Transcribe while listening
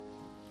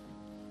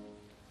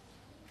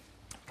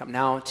Come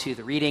now to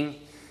the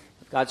reading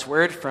of God's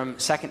Word from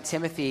 2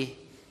 Timothy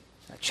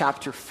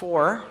chapter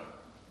 4.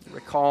 You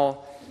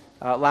recall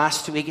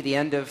last week at the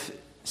end of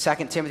 2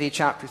 Timothy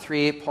chapter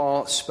 3,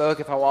 Paul spoke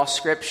of how all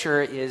Scripture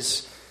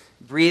is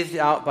breathed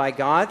out by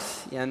God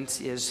and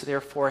is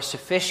therefore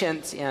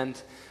sufficient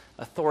and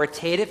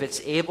authoritative.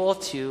 It's able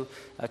to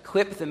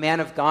equip the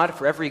man of God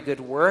for every good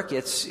work.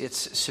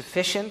 It's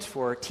sufficient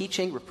for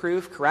teaching,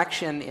 reproof,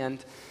 correction,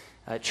 and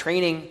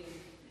training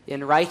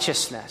in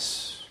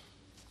righteousness.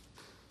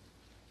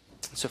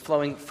 So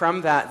flowing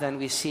from that, then,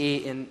 we see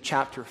in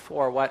chapter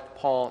 4 what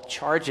Paul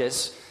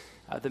charges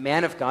the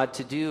man of God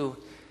to do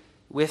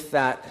with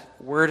that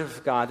Word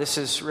of God. This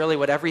is really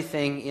what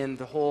everything in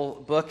the whole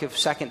book of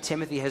 2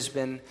 Timothy has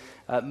been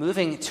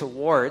moving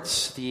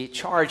towards, the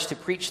charge to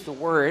preach the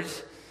Word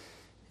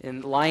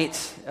in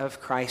light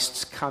of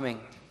Christ's coming.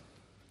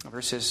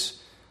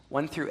 Verses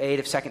 1 through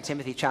 8 of 2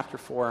 Timothy chapter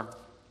 4.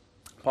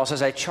 Paul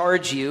says, "I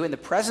charge you in the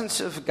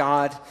presence of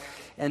God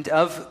and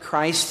of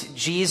Christ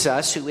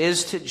Jesus, who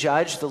is to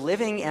judge the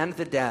living and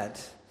the dead.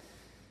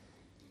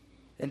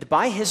 And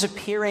by his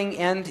appearing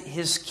and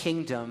his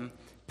kingdom,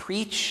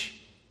 preach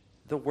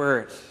the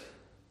word.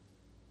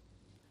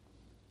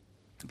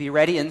 Be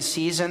ready in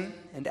season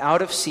and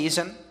out of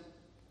season.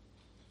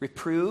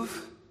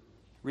 Reprove,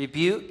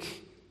 rebuke,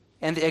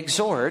 and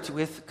exhort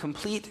with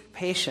complete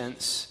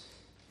patience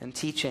and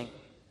teaching.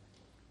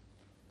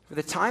 For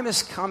the time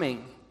is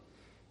coming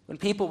when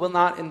people will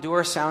not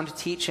endure sound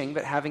teaching,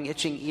 but having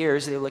itching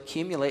ears, they will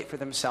accumulate for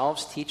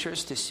themselves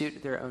teachers to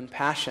suit their own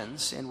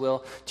passions, and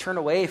will turn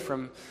away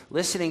from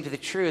listening to the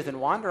truth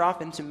and wander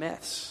off into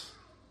myths.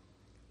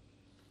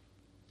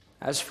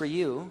 As for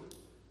you,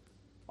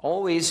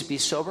 always be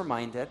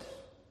sober-minded,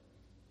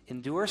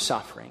 endure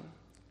suffering,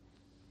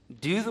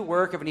 do the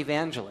work of an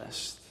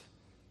evangelist,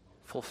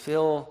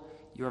 fulfill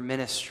your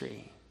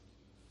ministry.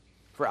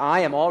 For I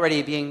am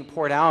already being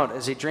poured out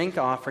as a drink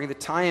offering. The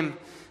time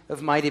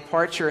of my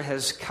departure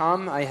has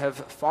come. I have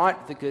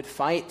fought the good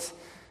fight.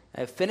 I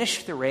have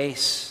finished the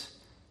race.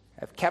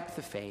 I have kept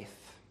the faith.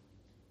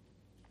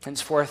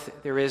 Henceforth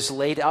there is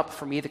laid up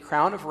for me the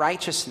crown of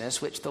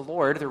righteousness, which the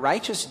Lord, the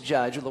righteous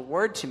judge, will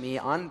award to me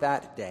on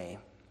that day.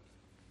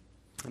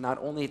 And not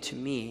only to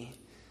me,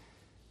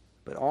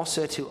 but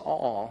also to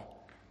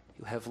all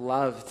who have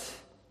loved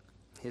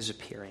his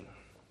appearing."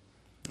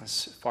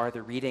 As far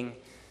the reading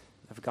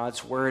of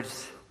God's word,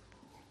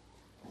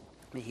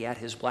 may he add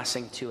his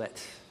blessing to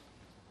it.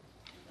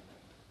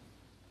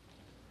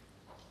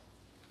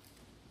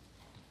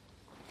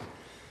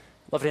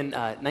 Beloved, in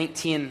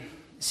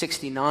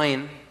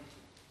 1969,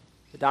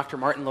 Dr.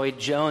 Martin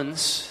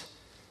Lloyd-Jones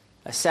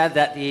said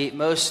that the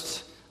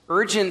most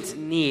urgent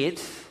need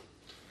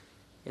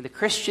in the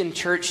Christian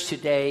church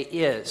today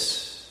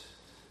is...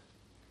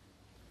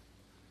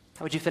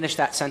 How would you finish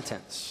that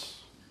sentence?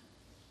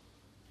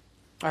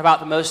 Or about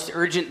the most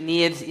urgent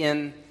need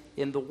in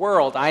the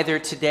world, either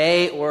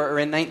today or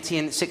in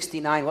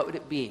 1969, what would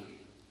it be?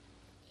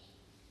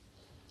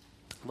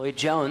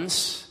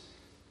 Lloyd-Jones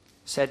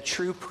said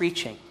true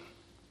preaching.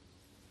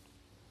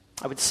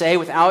 I would say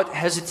without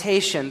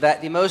hesitation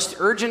that the most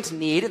urgent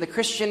need in the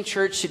Christian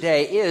church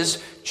today is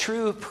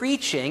true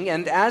preaching,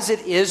 and as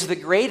it is the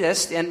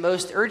greatest and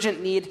most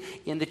urgent need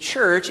in the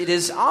church, it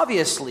is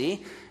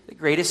obviously the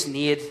greatest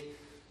need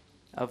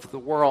of the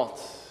world.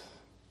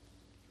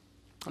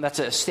 And that's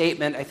a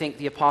statement I think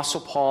the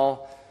Apostle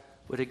Paul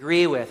would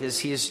agree with, as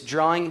he is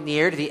drawing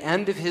near to the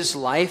end of his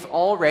life,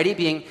 already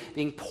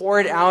being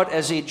poured out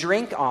as a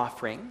drink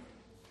offering.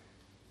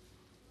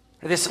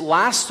 This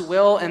last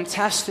will and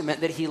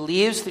testament that he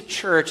leaves the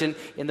church in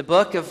the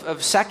book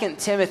of 2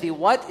 Timothy,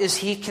 what is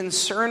he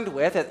concerned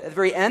with at the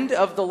very end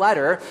of the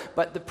letter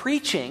but the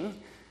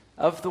preaching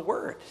of the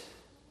word?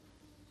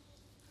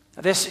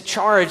 This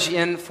charge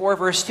in 4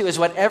 verse 2 is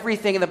what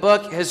everything in the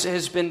book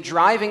has been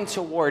driving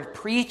toward.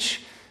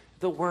 Preach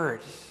the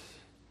word.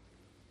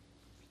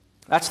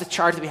 That's the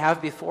charge that we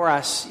have before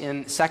us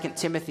in 2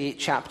 Timothy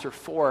chapter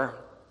 4.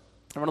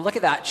 I want to look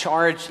at that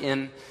charge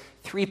in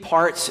 3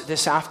 parts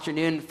this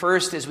afternoon.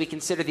 First, as we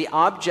consider the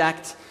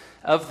object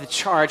of the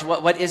charge,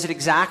 what is it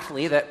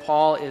exactly that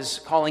Paul is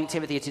calling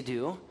Timothy to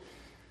do?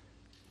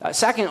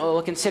 Second,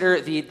 we'll consider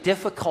the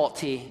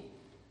difficulty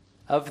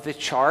of the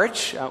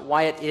charge,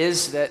 why it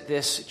is that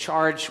this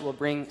charge will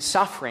bring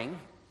suffering.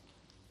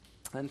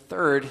 And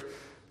third,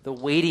 the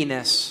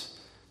weightiness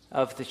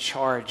of the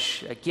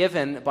charge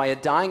given by a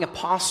dying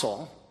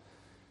apostle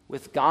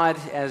with God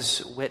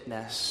as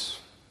witness.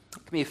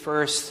 Look at me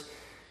first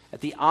at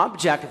the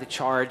object of the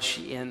charge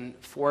in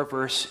 4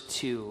 verse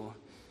 2.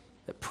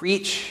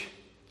 Preach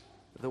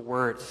the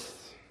word.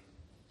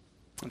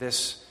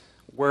 This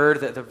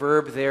word, the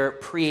verb there,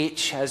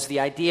 preach, has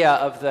the idea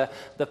of the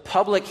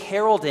public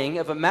heralding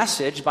of a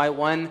message by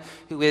one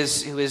who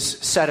is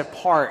set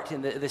apart,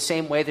 in the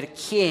same way that a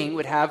king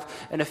would have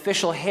an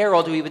official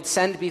herald who he would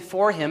send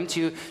before him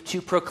to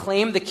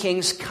proclaim the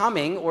king's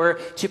coming or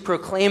to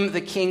proclaim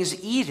the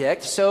king's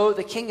edict. So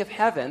the King of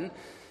Heaven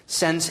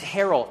sends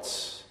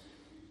heralds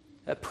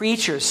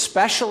preachers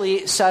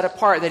specially set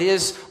apart, that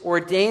is,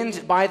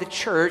 ordained by the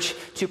church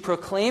to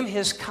proclaim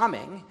his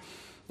coming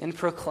and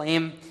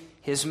proclaim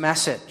his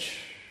message.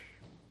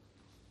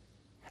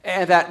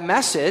 And that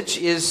message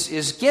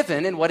is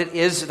given in what it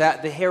is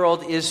that the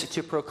herald is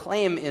to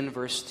proclaim in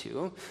verse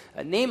 2,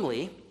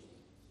 namely,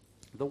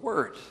 the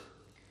word,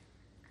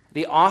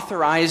 the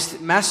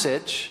authorized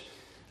message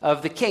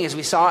of the king. As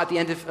we saw at the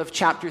end of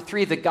chapter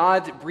 3, the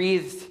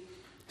God-breathed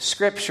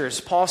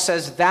Scriptures. Paul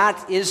says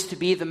that is to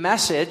be the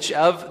message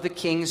of the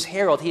king's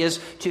herald. He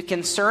is to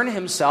concern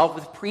himself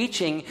with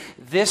preaching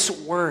this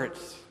word.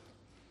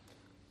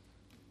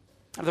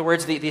 In other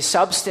words, the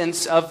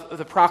substance of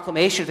the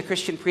proclamation of the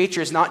Christian preacher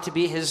is not to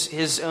be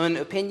his own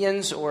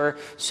opinions or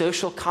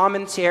social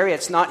commentary.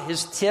 It's not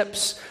his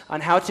tips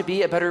on how to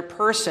be a better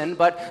person,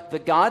 but the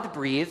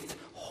God-breathed,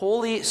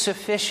 wholly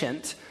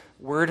sufficient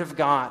Word of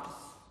God.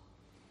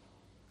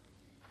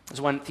 As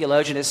one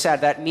theologian has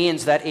said, that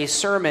means that a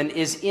sermon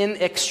is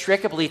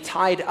inextricably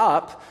tied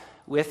up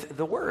with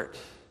the Word.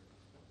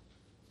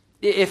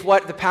 If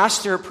what the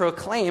pastor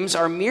proclaims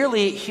are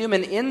merely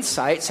human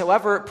insights,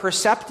 however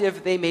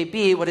perceptive they may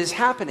be, what is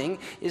happening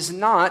is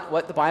not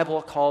what the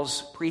Bible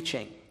calls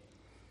preaching.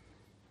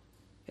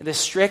 In the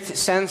strict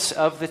sense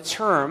of the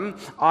term,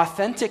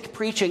 authentic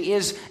preaching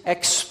is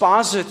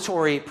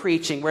expository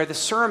preaching, where the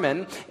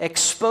sermon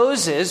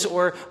exposes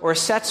or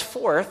sets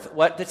forth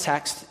what the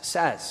text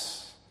says.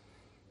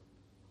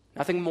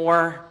 Nothing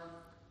more,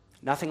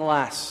 nothing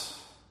less.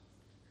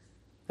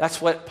 That's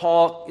what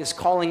Paul is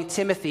calling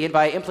Timothy, and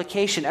by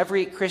implication,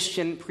 every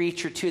Christian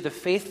preacher, to the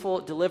faithful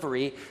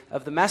delivery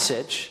of the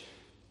message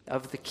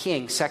of the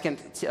king. 2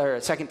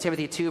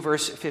 Timothy 2,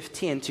 verse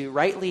 15, to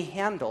rightly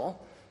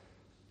handle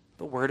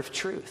the word of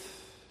truth.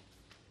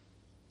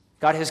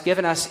 God has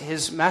given us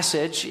his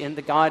message in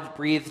the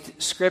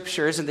God-breathed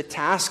Scriptures, and the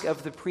task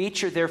of the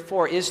preacher,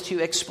 therefore, is to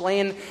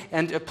explain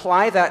and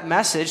apply that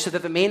message so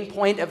that the main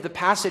point of the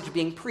passage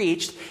being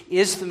preached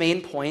is the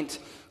main point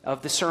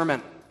of the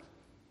sermon.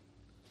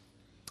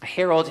 A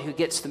herald who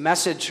gets the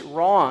message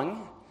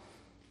wrong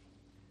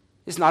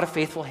is not a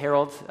faithful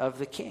herald of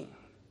the king.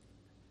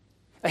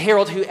 A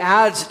herald who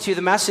adds to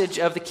the message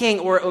of the king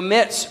or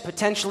omits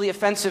potentially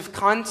offensive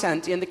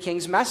content in the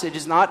king's message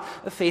is not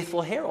a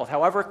faithful herald,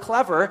 however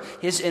clever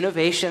his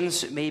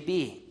innovations may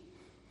be.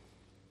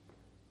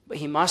 But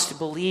he must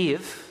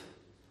believe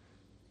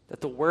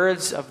that the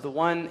words of the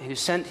one who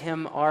sent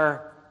him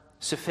are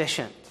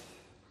sufficient.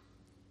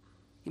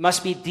 He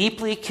must be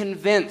deeply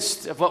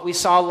convinced of what we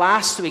saw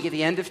last week at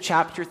the end of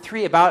chapter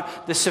 3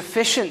 about the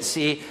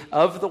sufficiency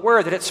of the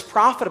word, that it's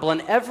profitable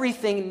and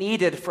everything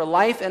needed for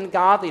life and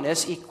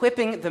godliness,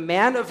 equipping the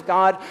man of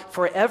God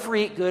for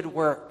every good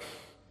work.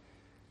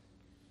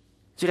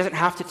 So he doesn't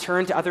have to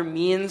turn to other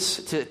means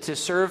to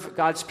serve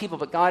God's people,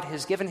 but God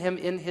has given him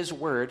in his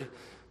word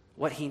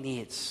what he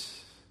needs.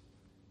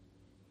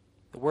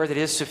 The word that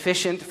is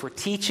sufficient for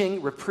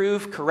teaching,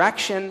 reproof,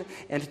 correction,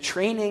 and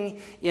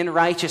training in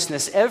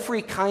righteousness.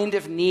 Every kind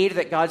of need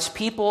that God's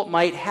people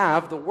might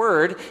have, the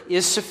word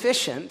is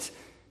sufficient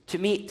to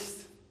meet.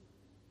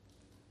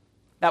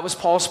 That was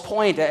Paul's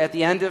point at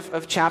the end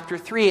of chapter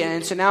 3.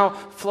 And so now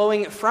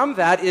flowing from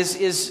that is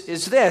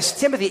this.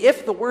 Timothy,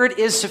 if the word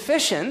is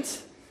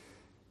sufficient,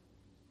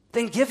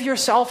 then give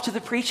yourself to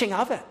the preaching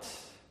of it.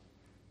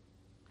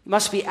 You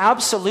must be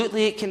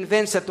absolutely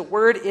convinced that the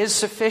word is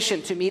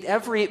sufficient to meet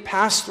every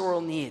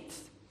pastoral need.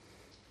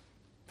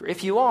 For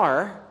if you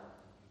are,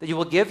 then you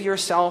will give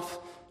yourself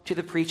to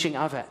the preaching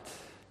of it.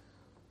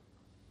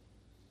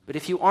 But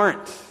if you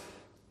aren't,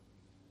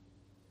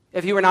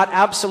 if you are not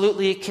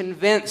absolutely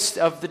convinced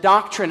of the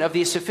doctrine of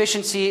the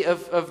sufficiency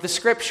of the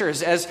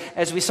Scriptures,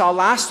 as we saw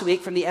last week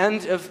from the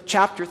end of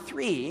chapter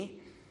 3,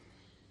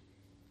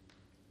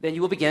 then you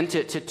will begin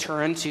to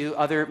turn to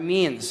other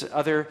means,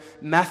 other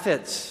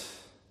methods.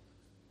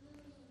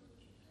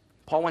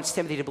 Paul wants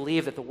Timothy to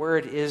believe that the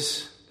word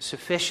is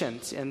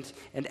sufficient, and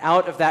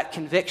out of that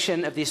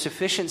conviction of the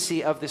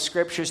sufficiency of the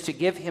Scriptures, to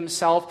give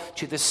himself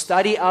to the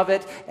study of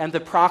it and the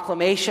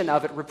proclamation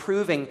of it,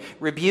 reproving,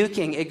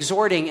 rebuking,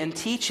 exhorting, and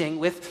teaching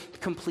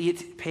with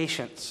complete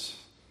patience.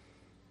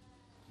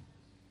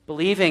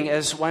 Believing,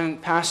 as one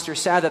pastor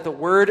said, that the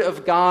Word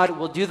of God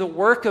will do the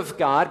work of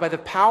God by the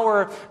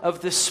power of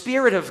the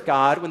Spirit of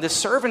God when the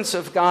servants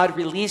of God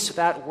release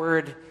that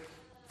Word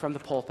from the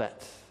pulpit.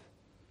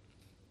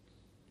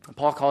 And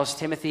Paul calls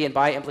Timothy, and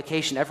by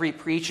implication every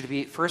preacher, to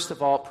be, first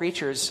of all,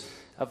 preachers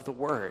of the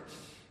Word,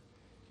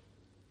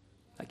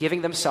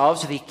 giving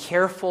themselves to the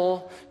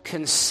careful,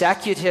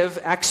 consecutive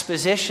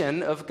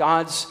exposition of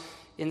God's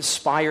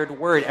inspired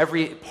Word,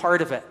 every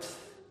part of it.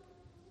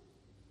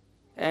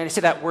 And I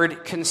say that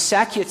word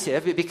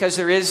consecutive because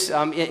there is,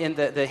 in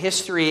the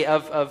history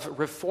of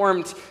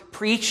Reformed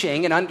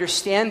preaching and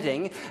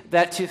understanding,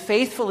 that to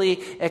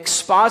faithfully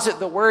exposit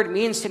the Word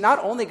means to not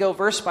only go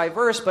verse by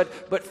verse,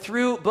 but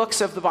through books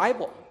of the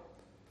Bible.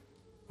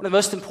 One of the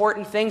most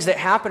important things that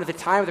happened at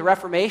the time of the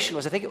Reformation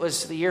was, I think it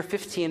was the year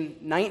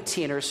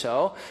 1519 or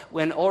so,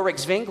 when Ulrich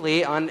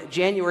Zwingli on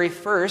January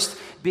 1st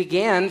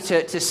began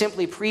to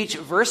simply preach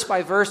verse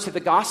by verse to the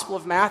Gospel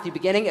of Matthew,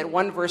 beginning at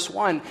 1 verse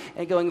 1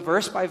 and going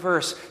verse by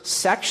verse,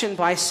 section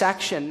by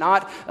section,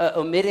 not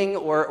omitting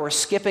or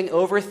skipping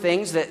over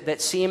things that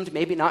seemed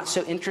maybe not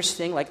so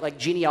interesting, like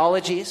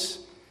genealogies,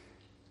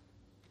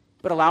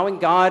 but allowing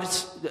God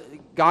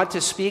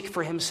to speak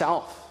for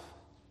himself.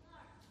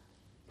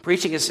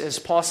 Preaching, as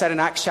Paul said in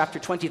Acts chapter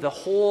 20, the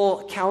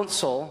whole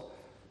counsel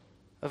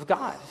of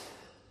God.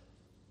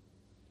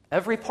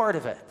 Every part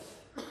of it.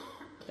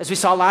 As we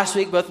saw last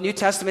week, both New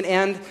Testament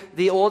and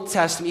the Old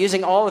Testament,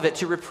 using all of it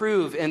to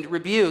reprove and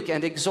rebuke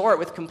and exhort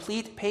with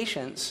complete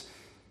patience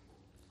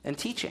and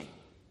teaching.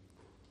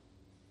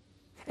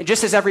 And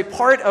just as every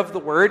part of the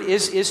word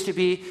is to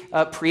be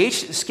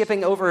preached,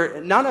 skipping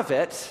over none of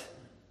it,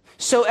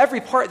 so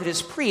every part that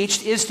is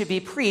preached is to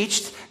be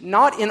preached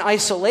not in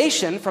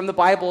isolation from the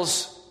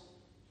Bible's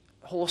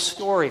whole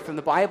story, from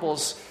the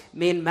Bible's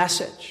main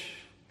message.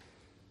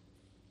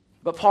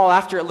 But Paul,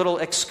 after a little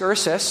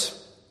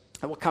excursus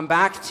that we'll come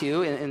back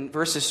to in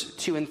verses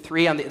 2 and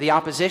 3 on the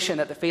opposition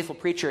that the faithful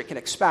preacher can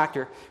expect,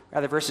 or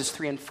rather verses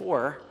 3 and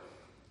 4,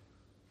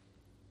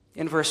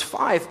 in verse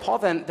 5, Paul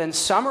then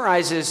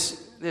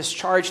summarizes this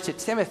charge to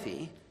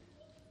Timothy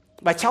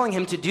by telling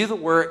him to do the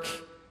work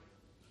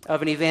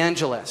of an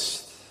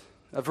evangelist.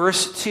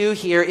 Verse 2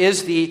 here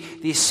is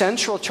the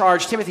central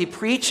charge. Timothy,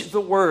 preach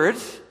the word.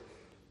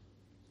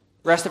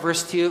 The rest of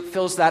verse 2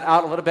 fills that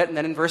out a little bit, and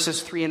then in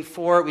verses 3 and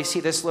 4, we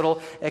see this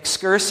little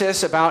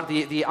excursus about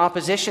the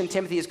opposition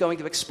Timothy is going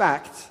to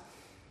expect.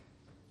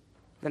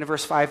 Then in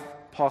verse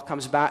 5, Paul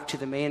comes back to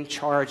the main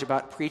charge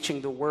about preaching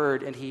the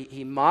word, and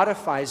he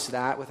modifies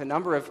that with a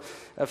number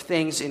of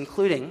things,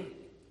 including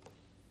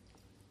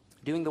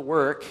doing the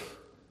work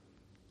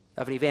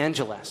of an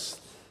evangelist,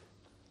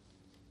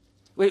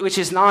 which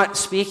is not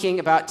speaking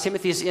about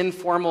Timothy's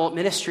informal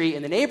ministry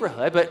in the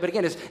neighborhood, but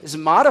again is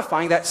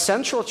modifying that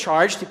central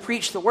charge to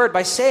preach the word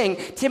by saying,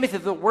 Timothy,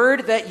 the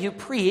word that you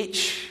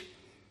preach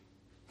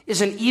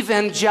is an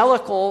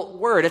evangelical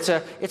word.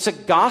 It's a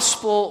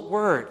gospel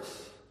word.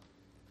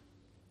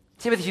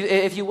 Timothy,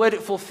 if you would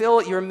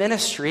fulfill your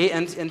ministry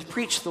and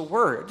preach the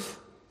word,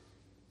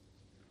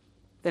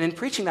 then in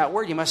preaching that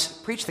word, you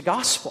must preach the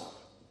gospel.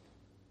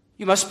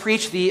 You must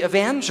preach the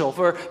evangel.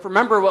 For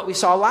remember what we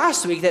saw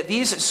last week, that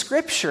these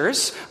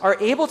scriptures are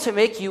able to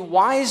make you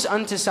wise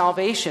unto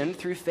salvation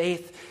through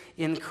faith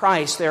in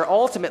Christ. They're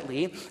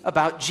ultimately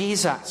about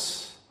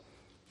Jesus.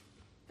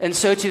 And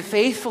so to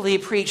faithfully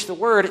preach the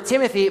word,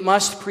 Timothy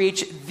must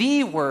preach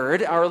the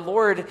word, our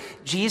Lord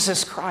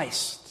Jesus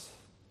Christ.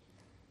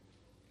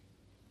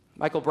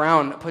 Michael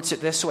Brown puts it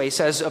this way. He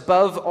says,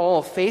 above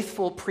all,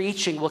 faithful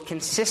preaching will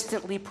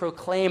consistently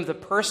proclaim the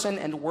person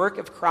and work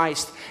of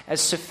Christ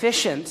as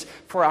sufficient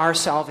for our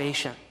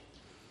salvation.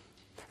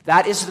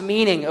 That is the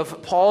meaning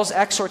of Paul's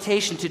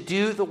exhortation to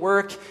do the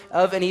work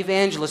of an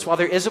evangelist. While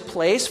there is a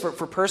place for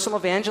personal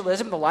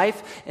evangelism, the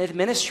life and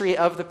ministry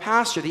of the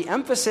pastor, the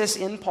emphasis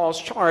in Paul's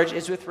charge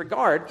is with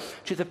regard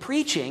to the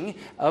preaching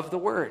of the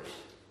word.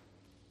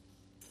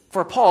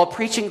 For Paul,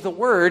 preaching the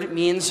word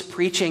means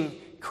preaching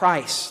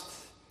Christ.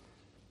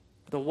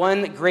 The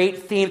one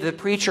great theme that the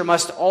preacher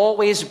must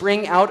always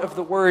bring out of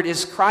the word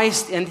is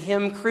Christ and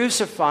him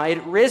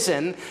crucified,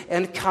 risen,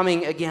 and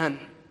coming again.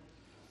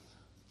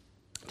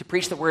 To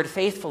preach the word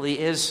faithfully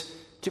is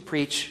to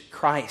preach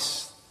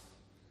Christ.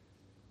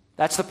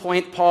 That's the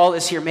point Paul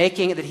is here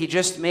making that he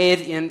just made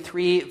in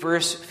 3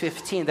 verse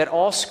 15, that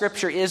all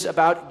Scripture is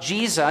about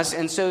Jesus,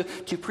 and so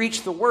to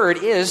preach the word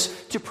is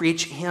to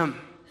preach him.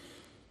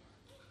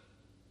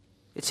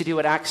 It's to do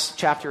what Acts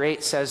chapter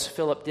 8 says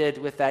Philip did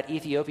with that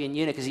Ethiopian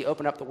eunuch as he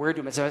opened up the word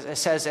to him. It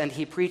says, and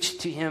he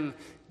preached to him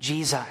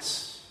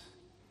Jesus.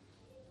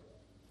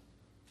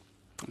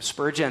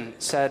 Spurgeon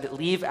said,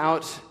 leave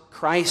out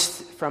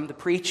Christ from the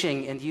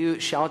preaching and you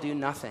shall do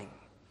nothing.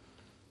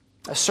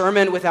 A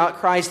sermon without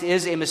Christ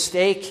is a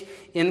mistake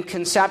in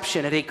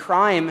conception and a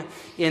crime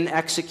in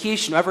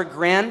execution. However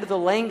grand the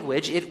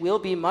language, it will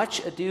be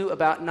much ado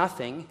about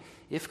nothing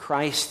if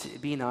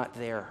Christ be not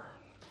there.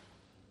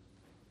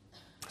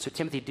 So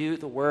Timothy, do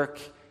the work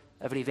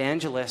of an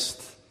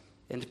evangelist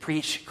and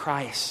preach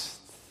Christ.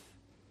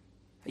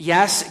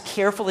 Yes,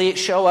 carefully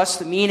show us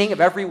the meaning of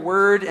every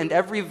word and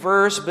every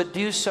verse, but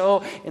do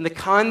so in the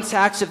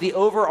context of the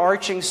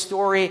overarching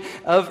story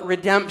of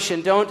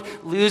redemption.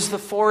 Don't lose the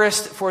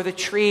forest for the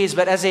trees,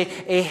 but as a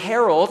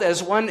herald,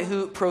 as one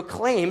who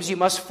proclaims, you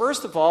must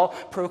first of all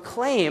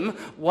proclaim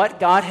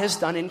what God has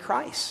done in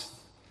Christ.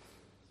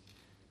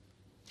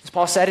 As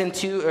Paul said in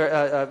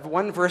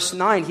 1 verse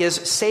 9, he has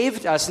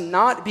saved us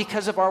not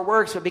because of our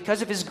works, but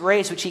because of his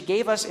grace, which he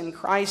gave us in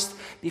Christ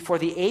before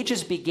the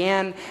ages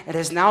began and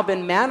has now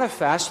been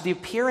manifest, the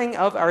appearing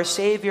of our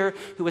Savior,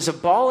 who has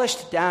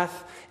abolished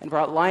death and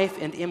brought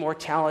life and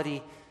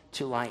immortality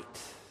to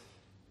light.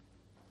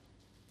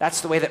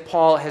 That's the way that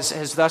Paul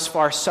has thus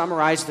far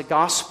summarized the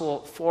gospel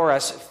for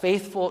us.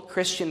 Faithful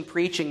Christian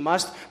preaching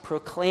must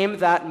proclaim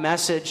that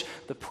message,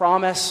 the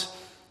promise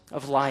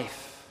of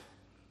life.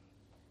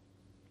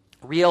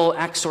 Real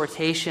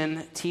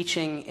exhortation,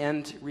 teaching,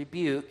 and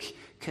rebuke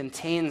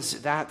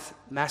contains that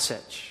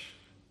message.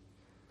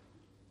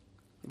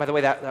 By the way,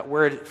 that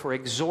word for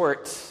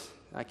exhort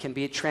can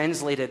be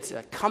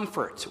translated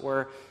comfort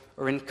or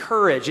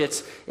encourage.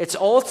 It's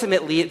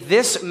ultimately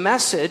this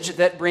message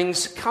that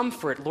brings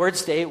comfort.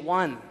 Lord's Day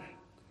 1.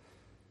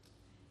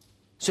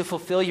 So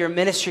fulfill your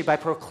ministry by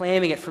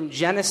proclaiming it from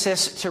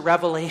Genesis to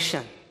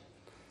Revelation,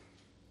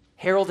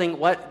 heralding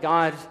what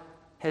God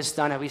has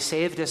done, how he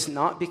saved us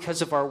not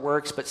because of our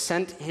works, but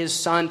sent his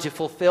Son to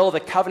fulfill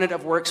the covenant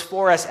of works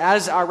for us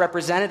as our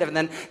representative, and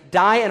then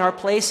die in our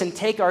place and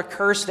take our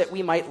curse that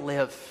we might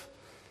live.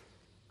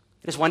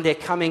 It is one day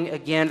coming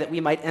again that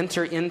we might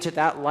enter into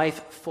that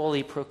life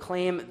fully,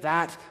 proclaim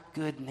that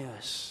good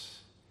news.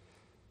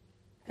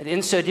 And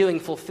in so doing,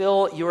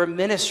 fulfill your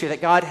ministry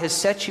that God has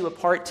set you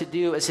apart to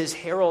do as his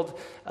herald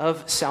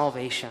of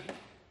salvation.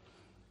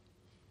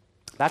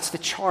 That's the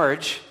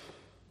charge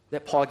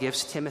that Paul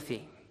gives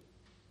Timothy,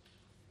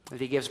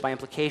 that he gives by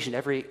implication to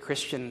every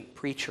Christian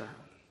preacher.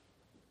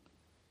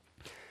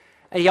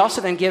 And he also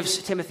then gives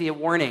Timothy a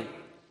warning.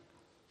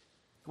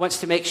 He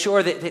wants to make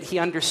sure that he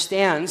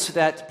understands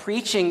that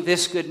preaching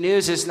this good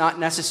news is not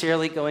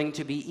necessarily going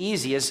to be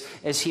easy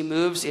as he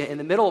moves in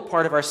the middle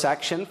part of our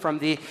section from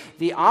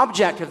the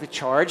object of the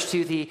charge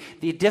to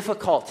the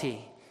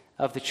difficulty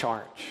of the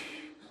charge,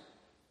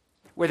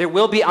 where there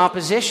will be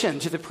opposition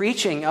to the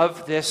preaching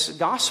of this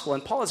gospel.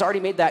 And Paul has already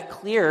made that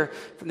clear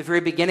from the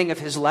very beginning of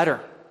his letter.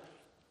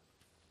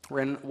 We're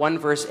in 1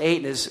 verse 8,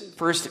 in his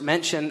first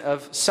mention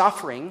of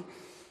suffering,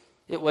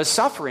 it was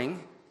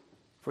suffering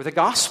for the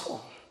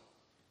gospel.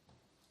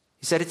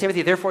 He said to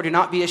Timothy, therefore do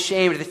not be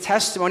ashamed of the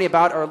testimony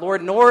about our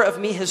Lord, nor of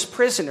me his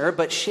prisoner,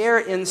 but share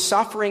in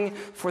suffering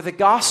for the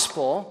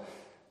gospel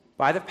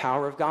by the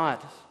power of God.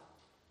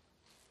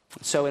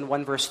 So in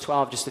 1 verse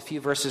 12, just a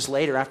few verses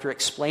later, after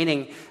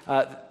explaining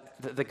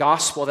the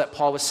gospel that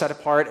Paul was set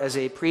apart as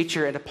a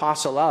preacher and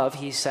apostle of,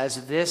 he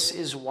says, this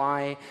is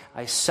why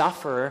I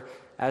suffer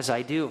as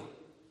I do.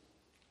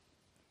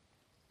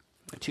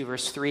 2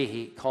 verse 3,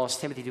 he calls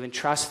Timothy to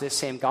entrust this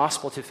same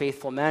gospel to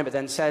faithful men, but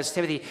then says,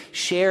 Timothy,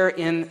 share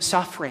in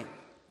suffering.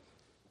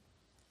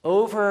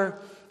 Over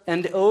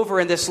and over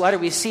in this letter,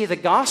 we see the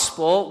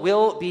gospel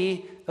will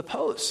be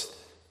opposed.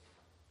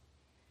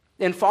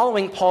 In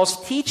following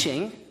Paul's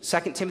teaching, 2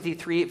 Timothy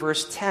 3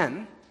 verse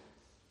 10,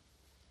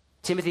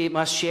 Timothy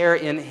must share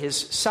in his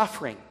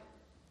suffering.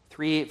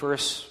 3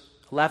 verse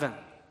 11.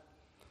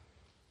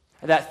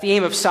 That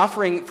theme of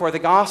suffering for the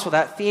gospel,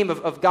 that theme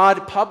of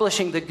God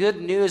publishing the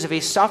good news of a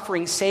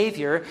suffering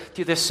Savior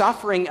through the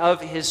suffering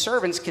of his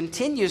servants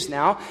continues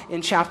now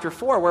in chapter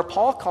 4, where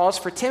Paul calls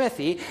for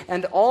Timothy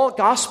and all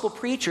gospel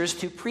preachers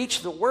to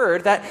preach the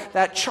word.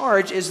 That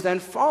charge is then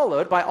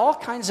followed by all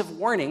kinds of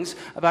warnings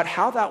about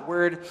how that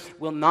word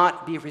will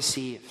not be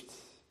received.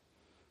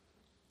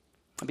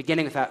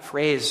 Beginning with that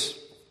phrase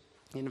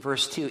in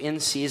verse 2, in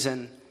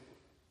season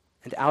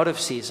and out of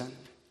season.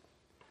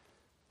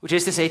 Which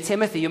is to say,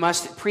 Timothy, you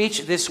must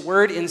preach this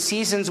word in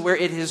seasons where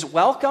it is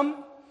welcome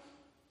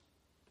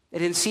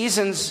and in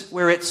seasons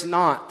where it's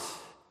not.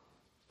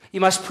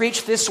 You must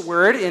preach this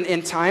word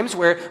in times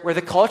where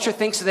the culture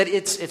thinks that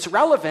it's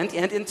relevant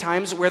and in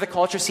times where the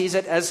culture sees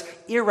it as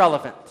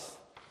irrelevant.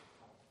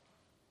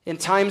 In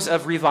times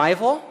of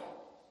revival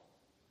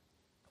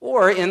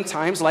or in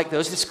times like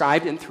those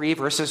described in 3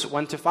 verses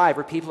 1 to 5,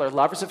 where people are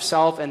lovers of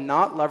self and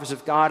not lovers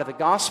of God, and the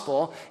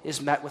gospel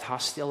is met with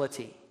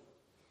hostility.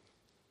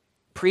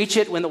 Preach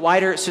it when the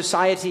wider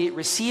society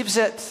receives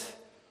it,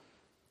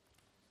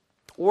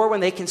 or when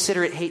they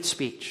consider it hate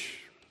speech,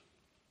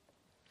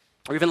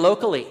 or even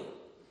locally,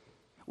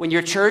 when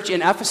your church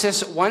in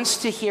Ephesus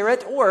wants to hear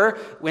it, or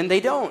when they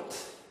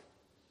don't.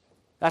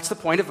 That's the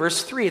point of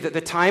verse 3, that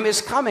the time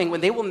is coming when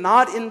they will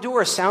not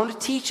endure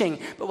sound teaching,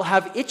 but will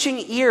have itching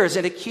ears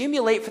and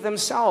accumulate for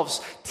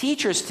themselves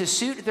teachers to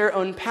suit their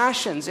own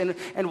passions,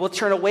 and will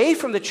turn away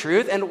from the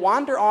truth and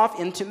wander off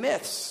into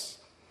myths.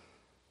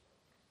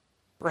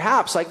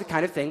 Perhaps like the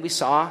kind of thing we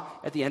saw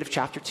at the end of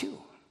chapter 2.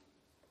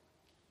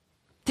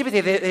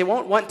 Timothy, they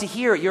won't want to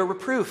hear your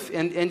reproof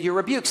and your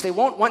rebukes. They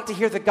won't want to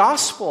hear the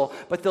gospel,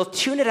 but they'll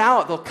tune it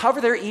out. They'll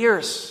cover their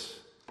ears.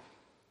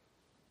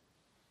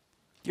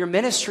 Your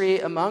ministry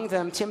among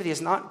them, Timothy,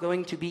 is not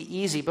going to be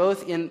easy,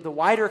 both in the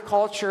wider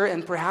culture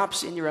and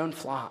perhaps in your own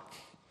flock.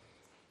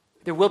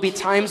 There will be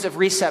times of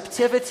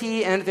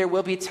receptivity and there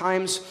will be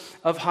times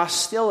of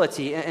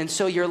hostility. And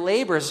so your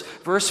labors,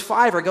 verse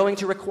 5, are going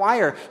to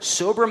require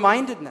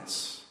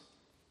sober-mindedness.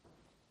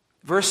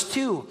 Verse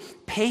 2,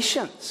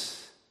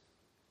 patience.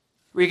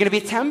 Where you're going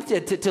to be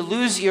tempted to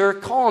lose your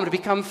calm, to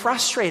become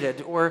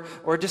frustrated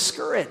or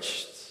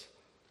discouraged.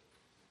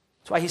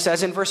 That's why he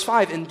says in verse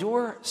 5,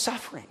 endure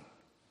suffering.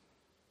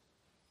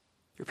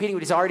 Repeating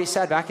what he's already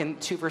said back in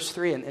 2 verse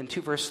 3 and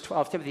 2 verse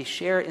 12. Timothy,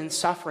 share in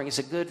suffering as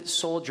a good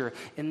soldier.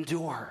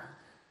 Endure.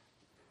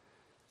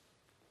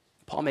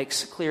 Paul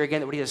makes clear again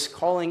that what he is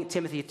calling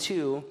Timothy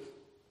to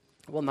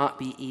will not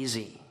be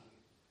easy.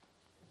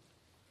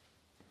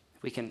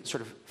 We can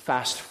sort of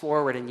fast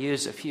forward and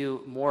use a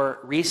few more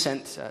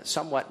recent,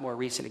 somewhat more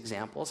recent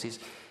examples. He's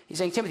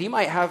saying, Timothy, you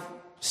might have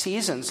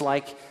seasons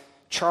like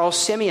Charles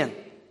Simeon,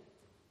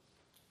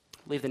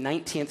 I believe the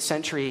 19th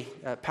century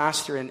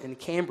pastor in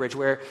Cambridge,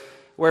 where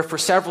for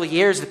several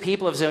years the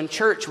people of his own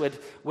church would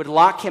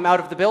lock him out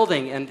of the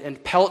building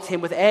and pelt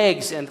him with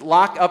eggs and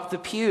lock up the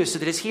pews so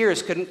that his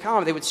hearers couldn't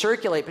come. They would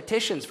circulate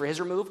petitions for his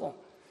removal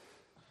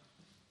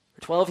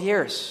for 12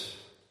 years.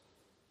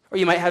 Or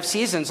you might have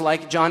seasons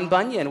like John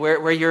Bunyan,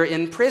 where you're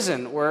in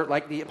prison, or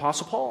like the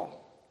Apostle Paul.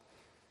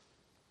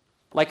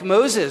 Like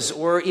Moses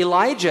or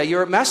Elijah,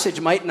 your message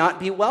might not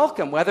be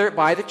welcome, whether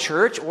by the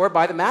church or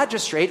by the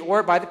magistrate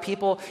or by the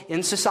people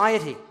in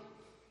society.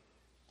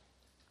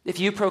 If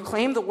you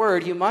proclaim the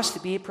word, you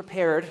must be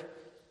prepared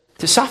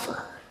to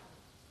suffer.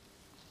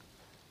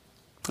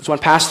 As one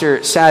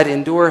pastor said,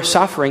 endure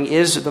suffering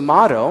is the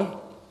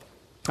motto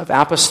of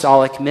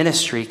apostolic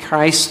ministry.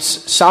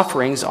 Christ's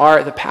sufferings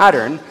are the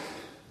pattern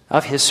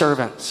of his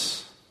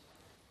servants.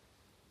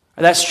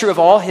 And that's true of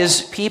all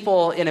his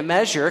people in a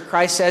measure.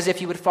 Christ says, if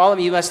you would follow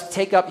me, you must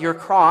take up your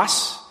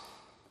cross.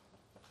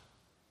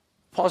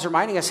 Paul's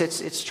reminding us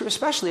it's true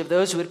especially of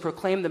those who would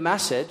proclaim the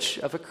message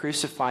of a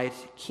crucified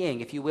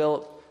king. If you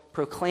will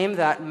proclaim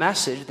that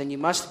message, then you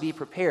must be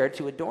prepared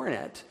to adorn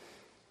it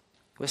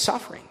with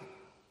suffering.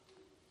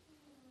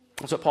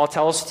 That's what Paul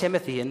tells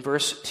Timothy in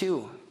verse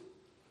 2.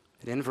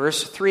 And in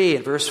verse 3,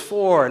 in verse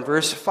 4, in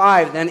verse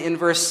 5, and then in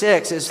verse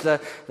 6 is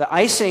the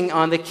icing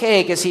on the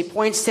cake as he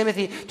points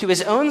Timothy to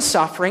his own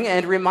suffering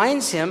and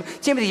reminds him,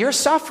 Timothy, your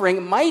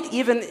suffering might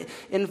even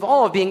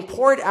involve being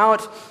poured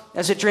out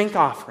as a drink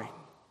offering.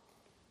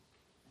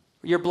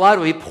 Your blood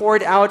will be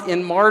poured out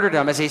in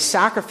martyrdom as a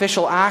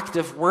sacrificial act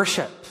of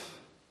worship.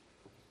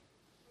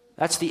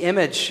 That's the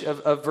image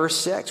of verse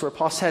 6, where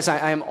Paul says,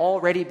 I am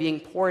already being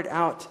poured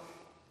out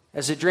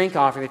as a drink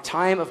offering. The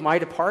time of my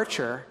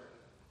departure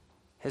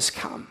has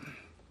come.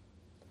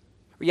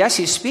 Yes,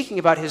 he's speaking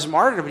about his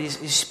martyrdom, but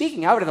he's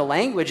speaking out in the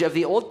language of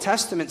the Old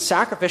Testament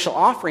sacrificial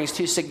offerings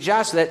to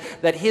suggest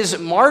that his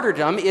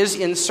martyrdom is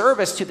in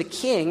service to the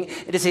king.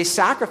 It is a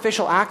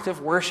sacrificial act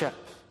of worship.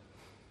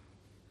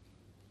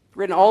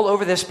 Written all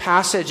over this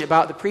passage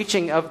about the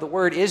preaching of the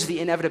word is the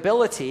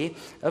inevitability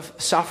of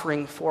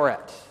suffering for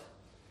it.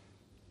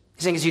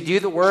 He's saying as you do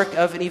the work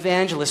of an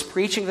evangelist,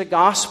 preaching the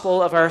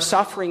gospel of our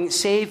suffering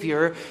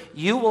Savior,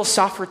 you will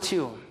suffer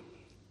too.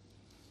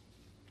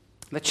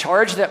 The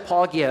charge that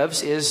Paul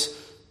gives is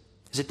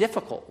a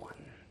difficult one.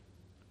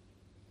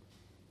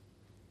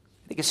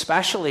 I think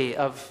especially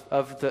of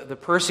the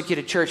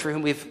persecuted church for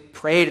whom we've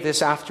prayed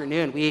this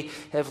afternoon. We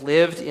have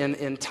lived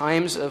in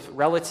times of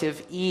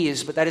relative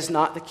ease, but that is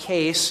not the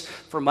case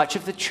for much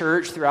of the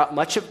church, throughout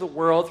much of the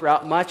world,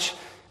 throughout much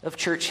of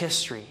church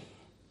history.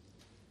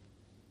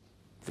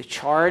 The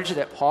charge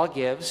that Paul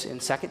gives in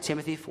 2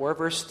 Timothy 4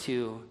 verse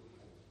 2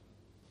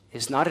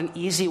 is not an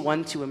easy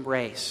one to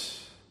embrace.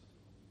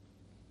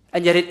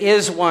 And yet it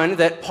is one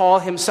that Paul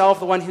himself,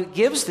 the one who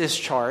gives this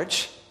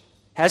charge,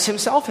 has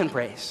himself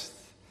embraced.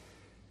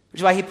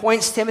 Which is why he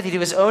points Timothy to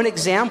his own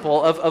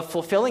example of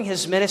fulfilling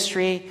his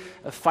ministry,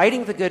 of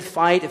fighting the good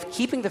fight, of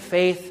keeping the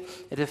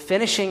faith, and of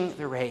finishing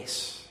the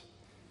race.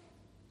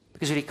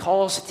 Because what he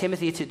calls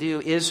Timothy to do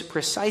is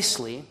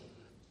precisely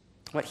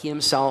what he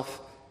himself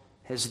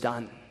has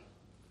done.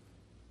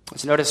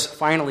 Let's notice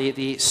finally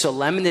the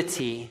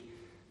solemnity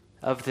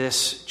of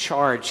this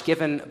charge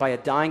given by a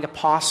dying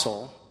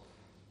apostle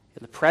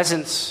in the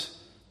presence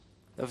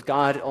of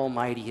God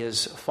Almighty. He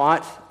has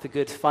fought the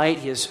good fight.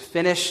 He has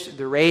finished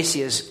the race. He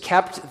has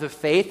kept the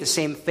faith, the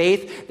same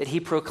faith that he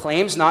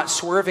proclaims, not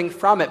swerving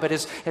from it, but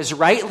has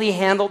rightly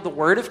handled the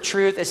word of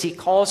truth as he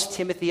calls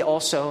Timothy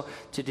also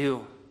to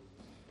do.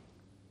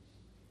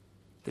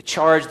 The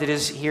charge that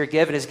is here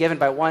given is given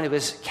by one who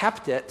has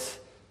kept it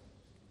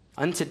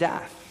unto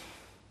death.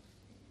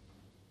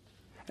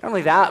 Not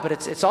only that, but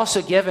it's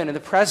also given in the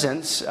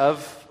presence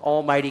of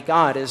Almighty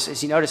God.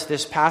 As you notice,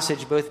 this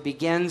passage both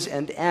begins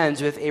and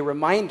ends with a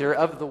reminder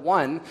of the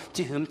one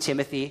to whom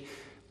Timothy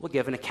will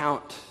give an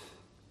account.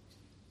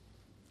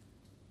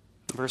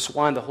 Verse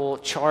 1, the whole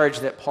charge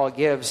that Paul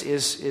gives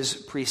is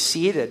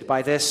preceded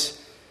by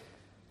this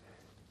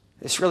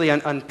really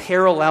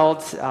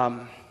unparalleled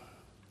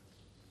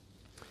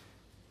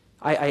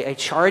I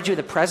charge you in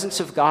the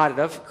presence of God and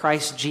of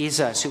Christ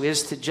Jesus, who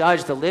is to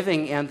judge the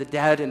living and the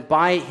dead, and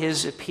by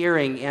his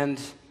appearing and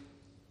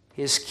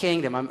his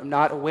kingdom. I'm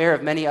not aware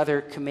of many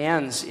other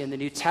commands in the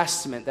New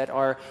Testament that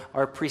are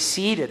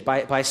preceded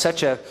by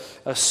such a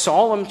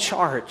solemn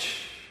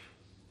charge.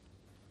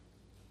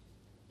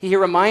 He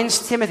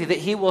reminds Timothy that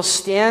he will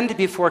stand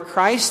before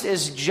Christ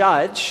as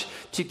judge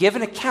to give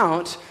an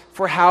account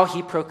for how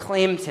he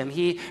proclaimed him.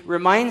 He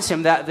reminds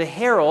him that the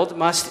herald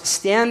must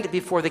stand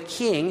before the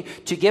king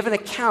to give an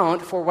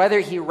account for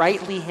whether he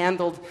rightly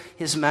handled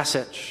his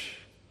message.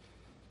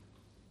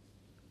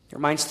 He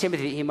reminds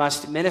Timothy that he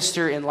must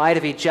minister in light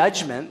of a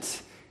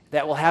judgment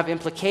that will have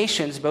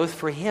implications both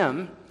for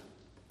him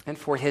and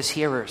for his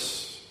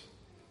hearers.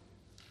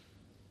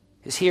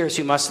 His hearers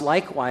who must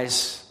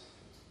likewise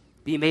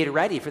be made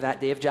ready for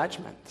that day of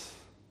judgment.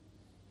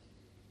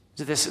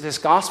 So this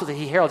gospel that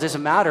he heralds is a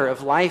matter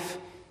of life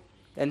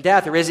and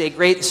death. There is a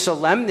great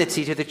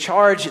solemnity to the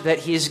charge that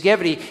he is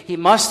given. He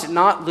must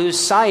not lose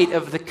sight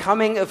of the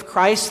coming of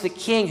Christ the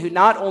King, who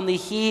not only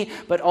he,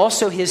 but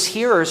also his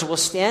hearers will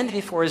stand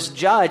before his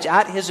judge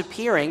at his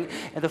appearing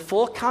and the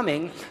full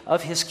coming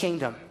of his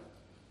kingdom.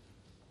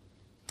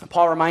 And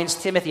Paul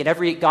reminds Timothy and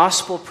every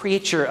gospel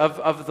preacher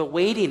of the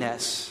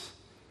weightiness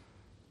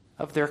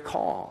of their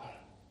call.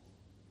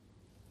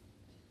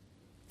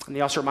 And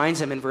he also reminds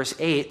him in verse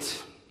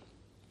 8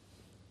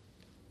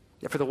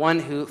 that for the one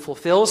who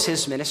fulfills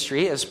his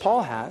ministry, as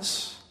Paul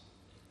has,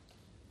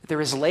 there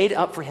is laid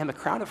up for him a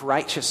crown of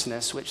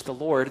righteousness, which the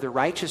Lord, the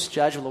righteous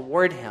judge, will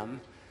award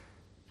him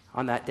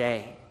on that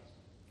day.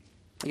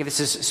 Again, this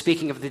is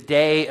speaking of the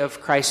day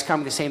of Christ's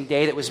coming, the same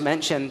day that was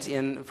mentioned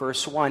in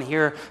verse 1.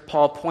 Here,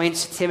 Paul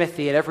points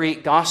Timothy and every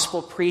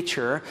gospel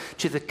preacher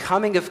to the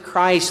coming of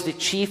Christ, the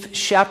chief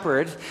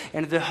shepherd,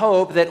 and the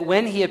hope that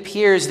when he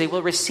appears, they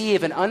will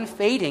receive an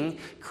unfading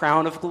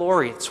crown of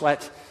glory. It's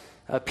what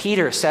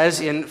Peter says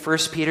in 1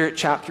 Peter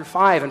chapter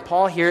 5, and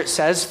Paul here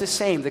says the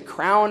same, the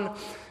crown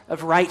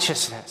of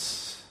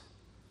righteousness.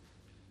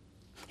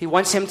 He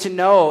wants him to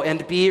know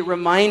and be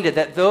reminded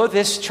that though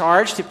this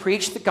charge to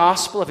preach the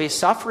gospel of a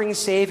suffering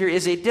Savior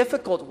is a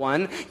difficult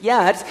one,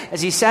 yet,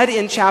 as he said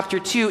in chapter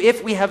 2,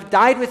 if we have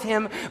died with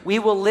him, we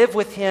will live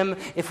with him.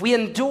 If we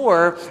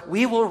endure,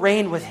 we will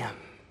reign with him.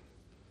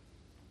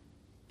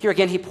 Here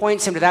again, he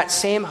points him to that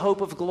same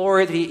hope of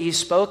glory that he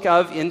spoke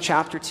of in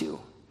chapter 2.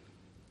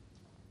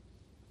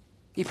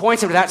 He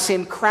points him to that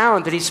same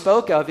crown that he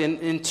spoke of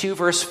in 2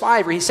 verse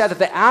 5, where he said that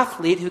the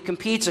athlete who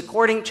competes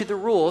according to the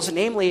rules,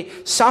 namely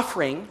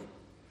suffering,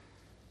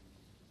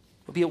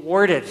 will be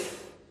awarded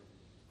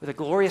with a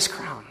glorious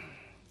crown.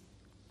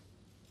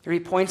 Here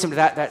he points him to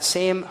that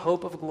same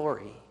hope of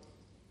glory.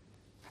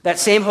 That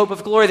same hope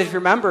of glory that, if you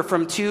remember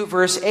from 2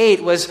 verse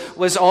 8,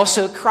 was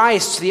also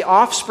Christ, the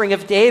offspring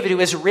of David, who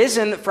has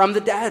risen from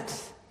the dead,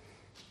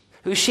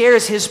 who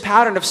shares his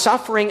pattern of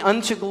suffering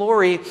unto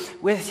glory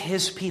with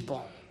his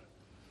people.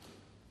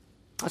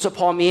 That's what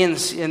Paul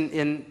means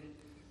in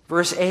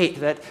verse 8,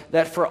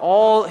 that for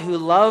all who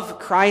love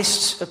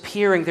Christ's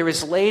appearing, there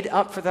is laid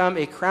up for them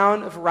a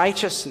crown of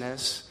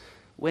righteousness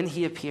when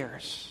he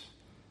appears.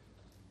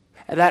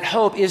 And that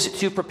hope is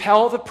to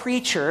propel the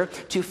preacher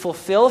to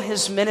fulfill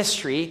his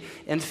ministry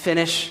and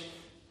finish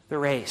the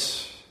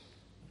race.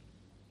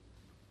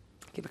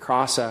 I came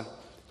across a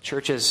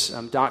church's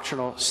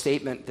doctrinal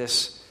statement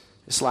this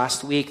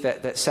last week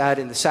that said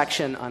in the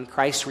section on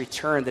Christ's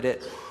return that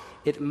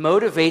it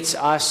motivates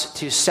us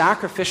to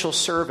sacrificial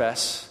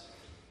service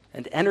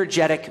and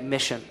energetic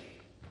mission.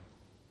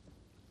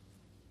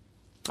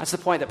 That's the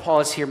point that Paul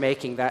is here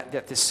making,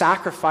 that the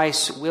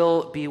sacrifice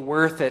will be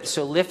worth it.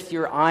 So lift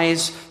your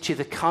eyes to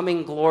the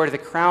coming glory, the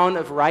crown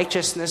of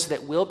righteousness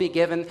that will be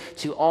given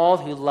to all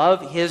who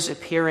love his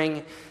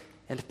appearing,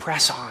 and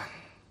press on.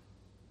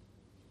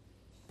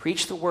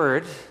 Preach the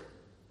word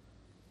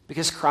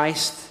because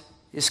Christ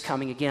is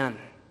coming again.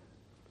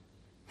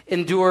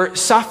 Endure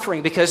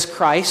suffering because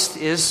Christ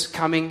is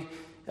coming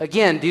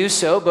again. Do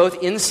so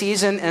both in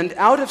season and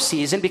out of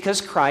season because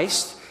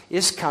Christ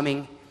is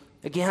coming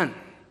again.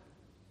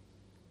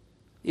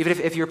 Even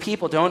if your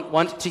people don't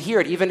want to hear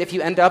it, even if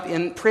you end up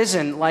in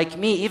prison like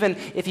me, even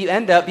if you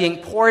end up being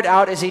poured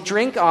out as a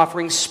drink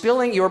offering,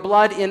 spilling your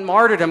blood in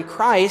martyrdom,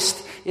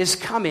 Christ is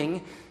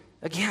coming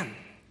again.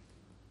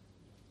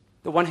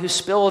 The one who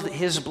spilled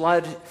his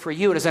blood for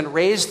you and is then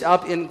raised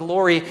up in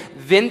glory,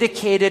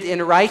 vindicated in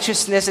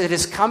righteousness, and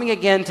is coming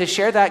again to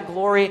share that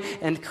glory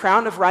and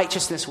crown of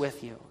righteousness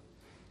with you.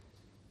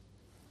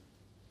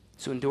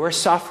 So endure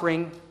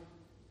suffering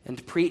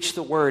and preach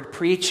the word.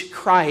 Preach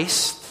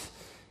Christ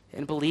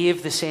and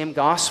believe the same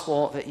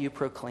gospel that you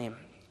proclaim.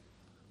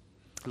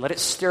 And let it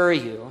stir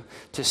you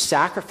to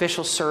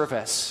sacrificial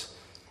service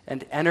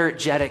and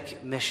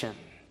energetic mission.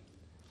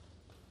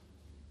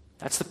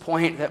 That's the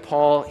point that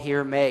Paul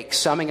here makes,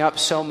 summing up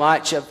so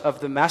much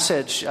of the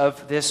message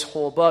of this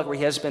whole book, where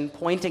he has been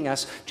pointing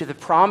us to the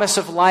promise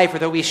of life, where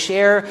though we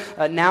share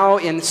now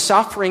in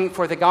suffering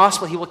for the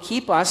gospel, he will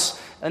keep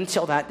us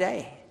until that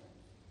day.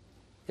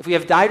 If we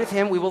have died with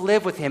him, we will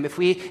live with him. If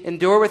we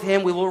endure with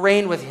him, we will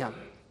reign with him.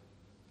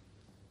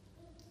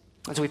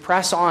 And so we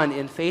press on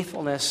in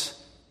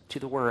faithfulness to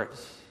the word.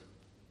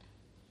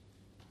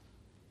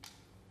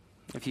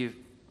 If you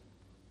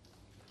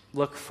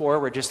look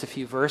forward just a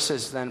few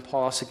verses, then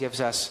Paul also gives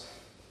us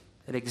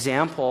an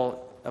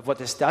example of what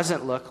this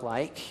doesn't look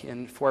like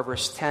in 4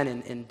 verse 10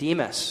 in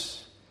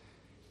Demas,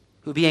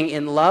 who being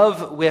in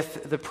love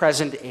with the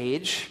present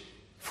age,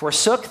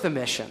 forsook the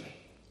mission.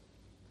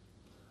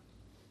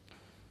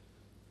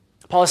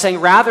 Paul is saying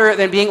rather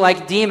than being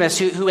like Demas,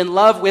 who in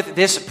love with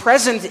this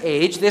present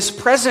age, this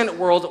present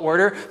world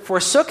order,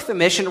 forsook the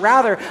mission,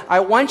 rather,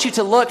 I want you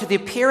to look to the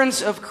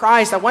appearance of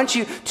Christ. I want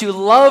you to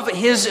love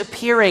his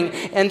appearing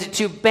and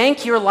to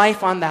bank your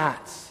life on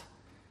that.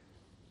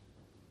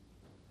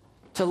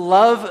 to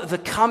love the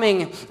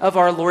coming of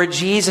our Lord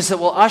Jesus that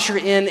will usher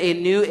in a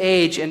new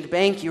age, and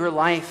bank your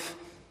life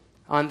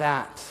on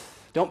that.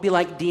 Don't be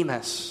like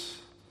Demas,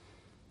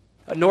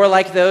 nor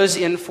like those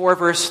in 4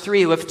 verse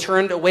 3 who have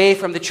turned away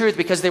from the truth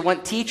because they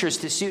want teachers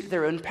to suit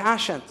their own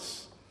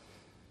passions.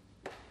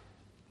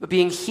 But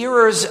being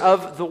hearers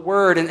of the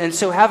word, and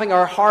so having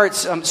our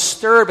hearts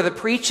stirred by the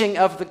preaching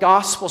of the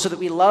gospel so that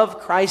we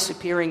love Christ's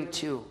appearing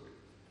too.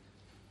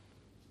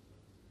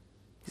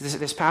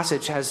 This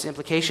passage has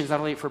implications not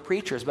only for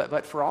preachers,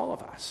 but for all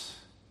of us.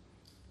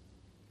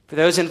 For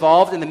those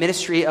involved in the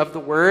ministry of the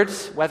word,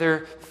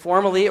 whether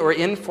formally or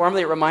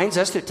informally, it reminds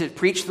us to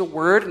preach the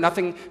word,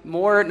 nothing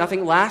more,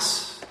 nothing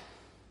less.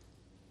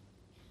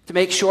 To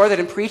make sure that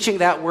in preaching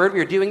that word,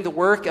 we are doing the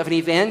work of an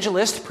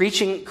evangelist,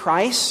 preaching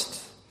Christ.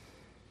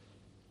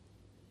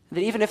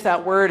 That even if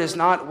that word is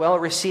not well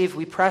received,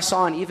 we press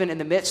on even in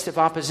the midst of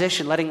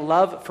opposition, letting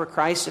love for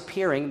Christ's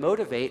appearing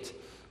motivate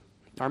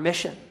our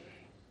mission.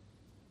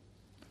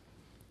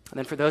 And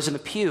then for those in the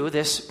pew,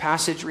 this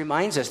passage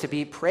reminds us to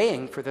be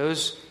praying for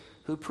those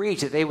who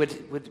preach, that they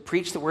would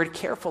preach the word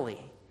carefully,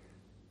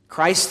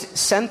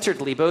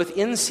 Christ-centeredly, both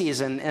in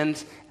season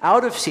and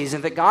out of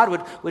season, that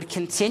God would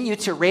continue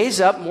to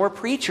raise up more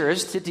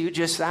preachers to do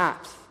just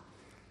that.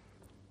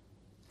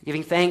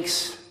 Giving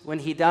thanks when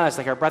he does,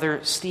 like our brother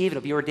Steve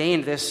will be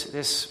ordained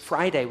this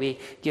Friday. We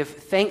give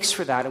thanks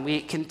for that, and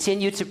we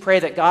continue to pray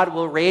that God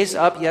will raise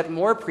up yet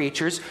more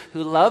preachers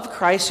who love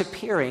Christ's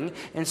appearing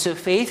and so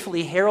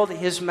faithfully herald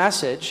his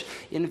message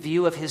in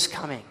view of his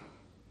coming.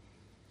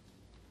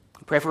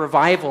 We pray for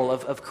revival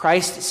of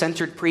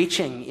Christ-centered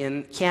preaching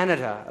in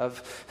Canada, of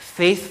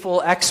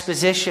faithful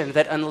exposition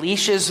that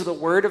unleashes the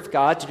word of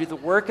God to do the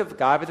work of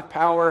God by the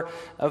power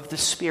of the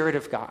Spirit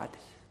of God.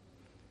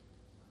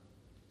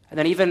 And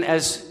then even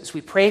as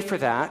we pray for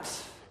that,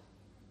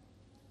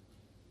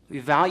 we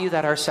value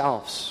that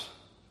ourselves.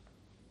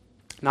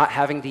 Not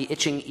having the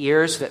itching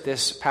ears that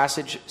this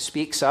passage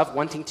speaks of,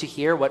 wanting to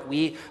hear what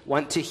we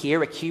want to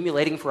hear,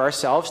 accumulating for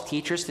ourselves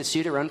teachers to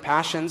suit our own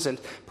passions and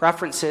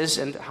preferences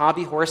and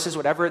hobby horses,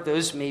 whatever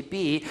those may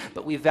be.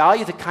 But we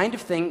value the kind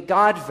of thing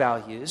God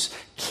values,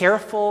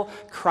 careful,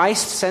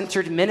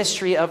 Christ-centered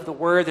ministry of the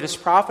word that is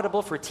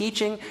profitable for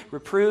teaching,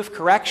 reproof,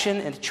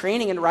 correction, and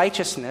training in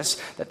righteousness,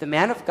 that the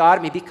man of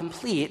God may be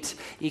complete,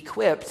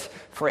 equipped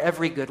for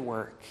every good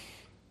work.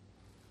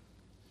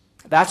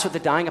 That's what the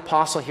dying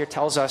apostle here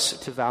tells us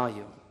to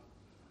value.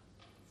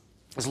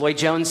 As Lloyd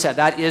Jones said,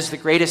 that is the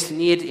greatest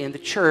need in the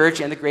church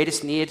and the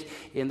greatest need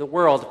in the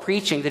world,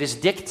 preaching that is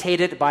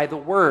dictated by the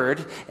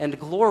word and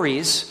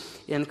glories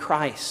in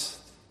Christ.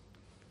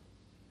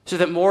 So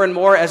that more and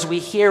more as we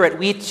hear it,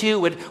 we too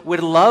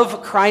would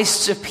love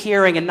Christ's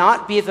appearing and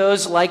not be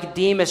those like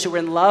Demas who are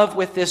in love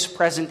with this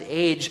present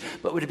age,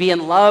 but would be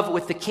in love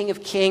with the King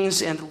of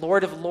Kings and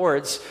Lord of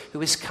Lords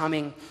who is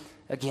coming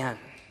again.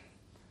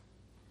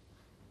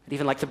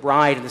 Even like the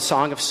bride in the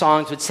Song of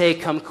Songs would say,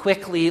 "Come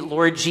quickly,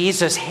 Lord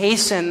Jesus,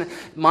 hasten,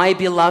 my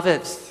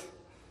beloved."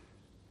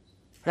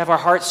 Have our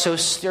hearts so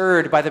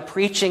stirred by the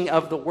preaching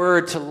of the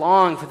word to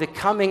long for the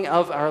coming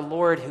of our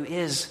Lord who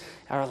is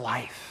our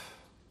life.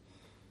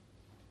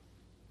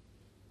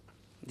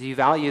 Do you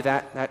value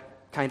that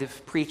kind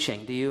of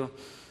preaching? Do you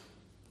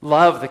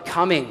love the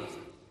coming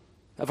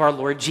of our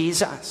Lord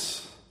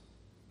Jesus?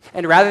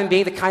 And rather than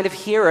being the kind of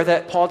hearer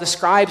that Paul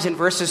describes in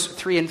verses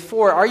 3 and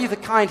 4, are you the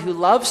kind who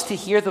loves to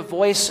hear the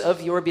voice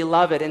of your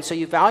beloved? And so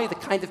you value the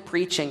kind of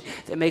preaching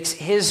that makes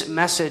his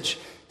message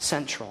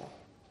central.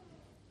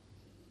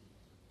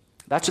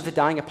 That's what the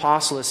dying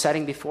apostle is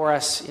setting before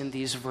us in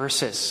these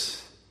verses.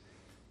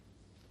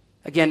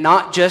 Again,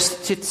 not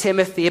just to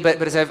Timothy,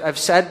 but as I've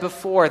said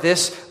before,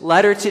 this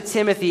letter to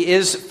Timothy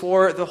is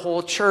for the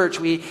whole church.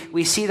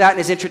 We see that in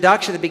his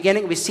introduction at the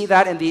beginning. We see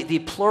that in the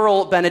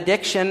plural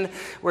benediction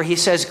where he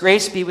says,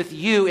 "Grace be with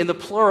you," in the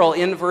plural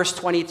in verse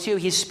 22.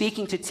 He's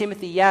speaking to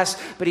Timothy, yes,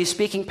 but he's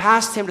speaking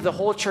past him to the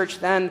whole church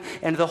then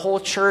and the whole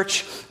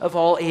church of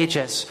all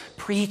ages.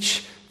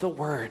 Preach the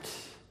word.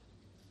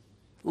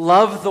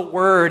 Love the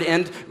word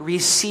and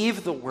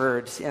receive the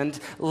word, and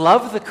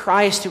love the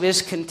Christ who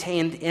is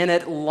contained in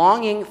it,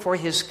 longing for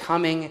his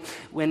coming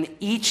when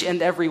each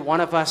and every one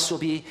of us will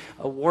be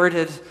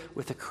awarded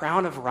with the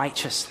crown of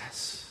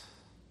righteousness.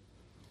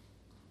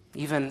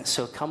 Even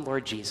so, come,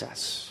 Lord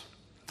Jesus.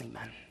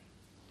 Amen.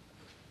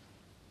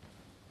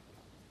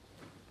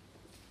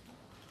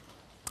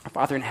 Our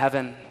Father in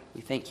heaven, we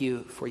thank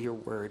you for your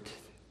word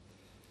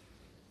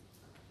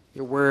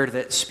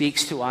that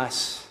speaks to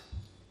us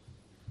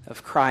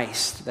of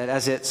Christ, that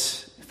as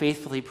it's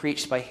faithfully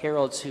preached by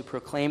heralds who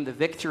proclaim the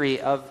victory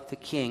of the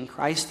King,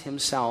 Christ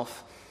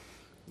himself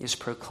is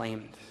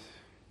proclaimed.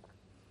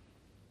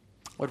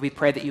 Lord, we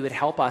pray that you would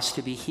help us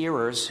to be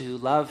hearers who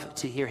love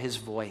to hear his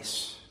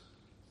voice,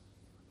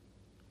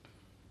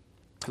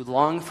 who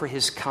long for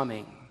his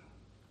coming,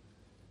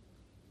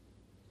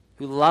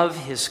 who love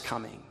his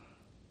coming,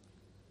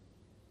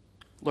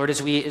 Lord,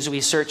 as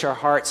we search our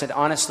hearts and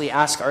honestly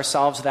ask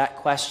ourselves that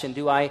question,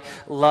 do I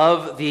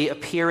love the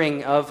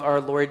appearing of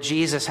our Lord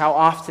Jesus? How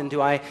often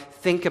do I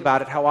think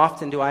about it? How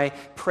often do I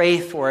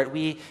pray for it?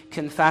 We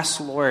confess,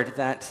 Lord,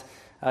 that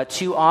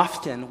too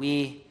often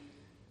we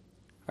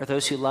are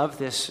those who love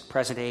this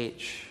present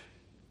age.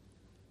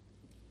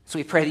 So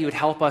we pray that you would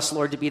help us,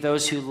 Lord, to be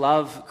those who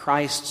love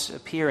Christ's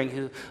appearing,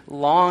 who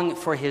long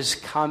for his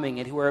coming,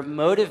 and who are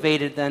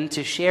motivated then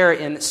to share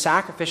in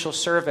sacrificial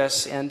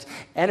service and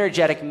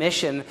energetic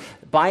mission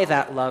by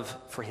that love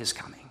for his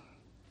coming.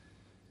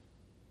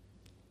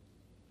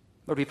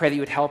 Lord, we pray that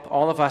you would help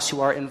all of us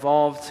who are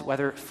involved,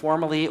 whether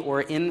formally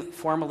or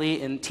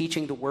informally, in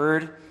teaching the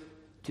word,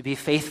 to be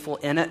faithful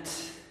in it.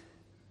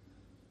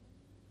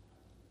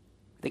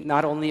 Think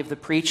not only of the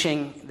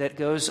preaching that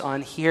goes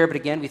on here, but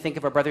again, we think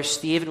of our brother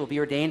Stephen, who will be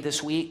ordained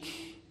this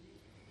week.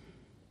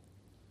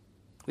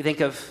 We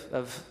think of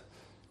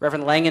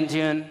Reverend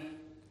Langendune,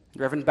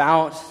 Reverend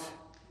Bout.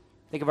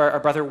 Think of our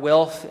brother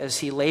Wilf as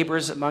he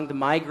labors among the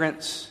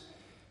migrants.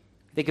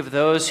 Think of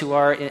those who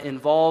are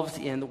involved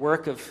in the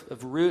work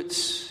of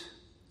Roots.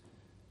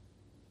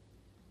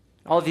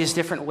 All of these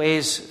different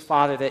ways,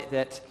 Father,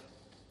 that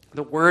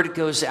the word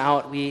goes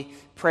out. We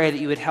pray that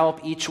you would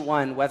help each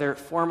one, whether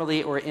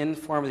formally or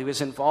informally, who is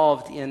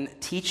involved in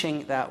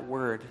teaching that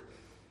word,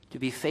 to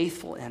be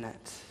faithful in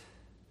it,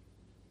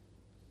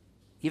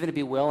 even to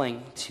be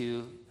willing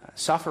to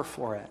suffer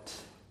for it.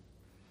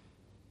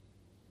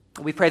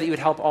 We pray that you would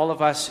help all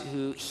of us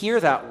who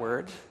hear that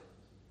word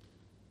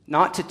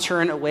not to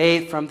turn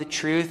away from the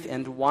truth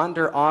and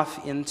wander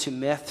off into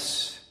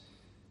myths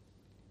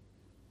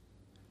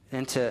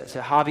and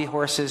to hobby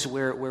horses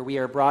where we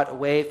are brought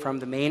away from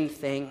the main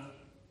thing,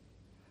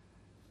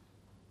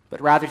 but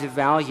rather to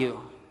value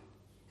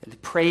and to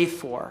pray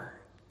for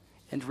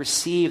and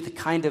receive the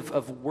kind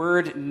of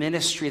word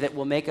ministry that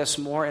will make us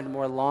more and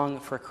more long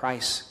for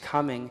Christ's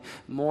coming,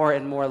 more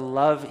and more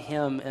love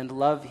him and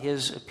love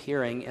his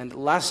appearing, and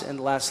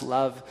less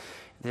love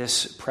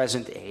this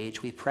present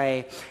age. We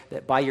pray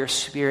that by your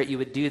Spirit you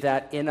would do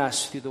that in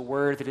us through the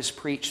word that is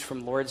preached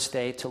from Lord's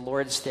Day to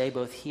Lord's Day,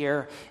 both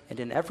here and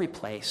in every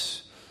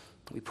place.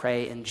 We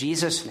pray in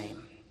Jesus'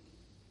 name.